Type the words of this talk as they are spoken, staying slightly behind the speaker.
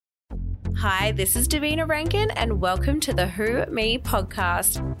Hi, this is Davvy Mila and welcome to the Who Me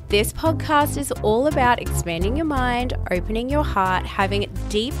podcast. This podcast is all about expanding your mind, opening your heart, having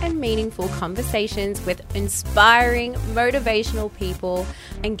deep and meaningful conversations with inspiring, motivational people,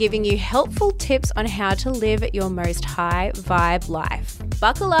 and giving you helpful tips on how to live your most high vibe life.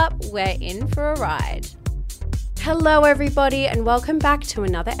 Buckle up, we're in for a ride. Hello everybody and welcome back to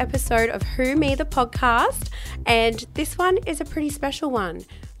another episode of Who Me the podcast, and this one is a pretty special one.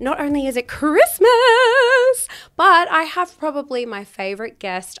 Not only is it Christmas, but I have probably my favorite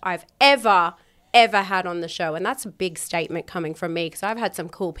guest I've ever had on the show, and that's a big statement coming from me because I've had some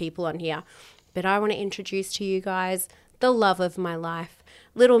cool people on here, but I want to introduce to you guys the love of my life,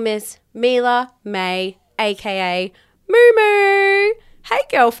 little Miss Mila May, aka Moo Moo. Hey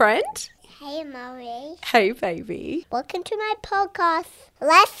girlfriend. Hey, Mommy. Hey, baby. Welcome to my podcast.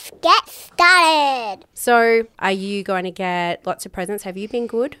 Let's get started. So, are you going to get lots of presents? Have you been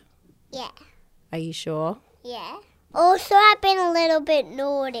good? Yeah. Are you sure? Yeah. Also, I've been a little bit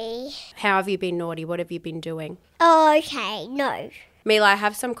naughty. How have you been naughty? What have you been doing? Oh, okay. No. Mila, I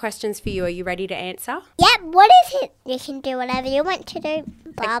have some questions for you. Are you ready to answer? Yep. What is it? You can do whatever you want to do.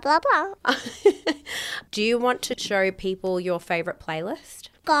 Blah, blah, blah. Do you want to show people your favourite playlist?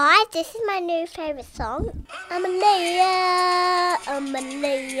 Guys, this is my new favourite song. I'm a layer. I'm a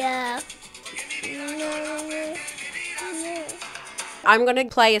layer. I'm going to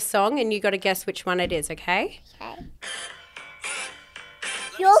play a song and you got to guess which one it is, okay? Okay.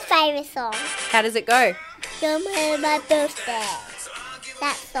 Your favourite song. How does it go? You're my birthday.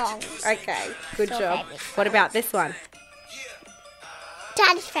 That song. Okay, good Your job. favourite song. What about this one?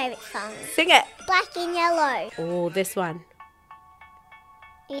 Daddy's favourite song. Sing it. Black and Yellow. Oh, this one.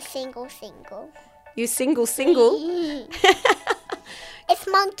 You single. You single. It's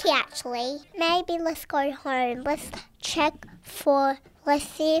Monkey, actually. Maybe let's go home. Let's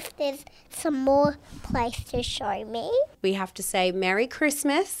see if there's some more place to show me. We have to say Merry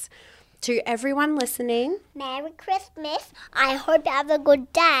Christmas to everyone listening. Merry Christmas. I hope you have a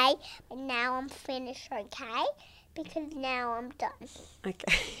good day. But now I'm finished, okay? Because now I'm done.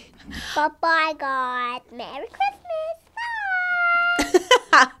 Okay. Bye-bye, guys. Merry Christmas.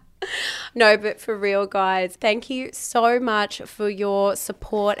 No, but for real, guys, thank you so much for your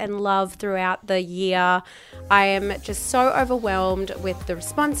support and love throughout the year. I am just so overwhelmed with the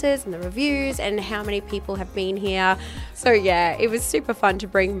responses and the reviews and how many people have been here. So yeah, it was super fun to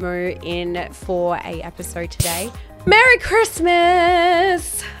bring Moo in for a episode today. Merry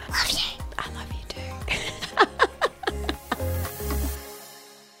Christmas! Love you.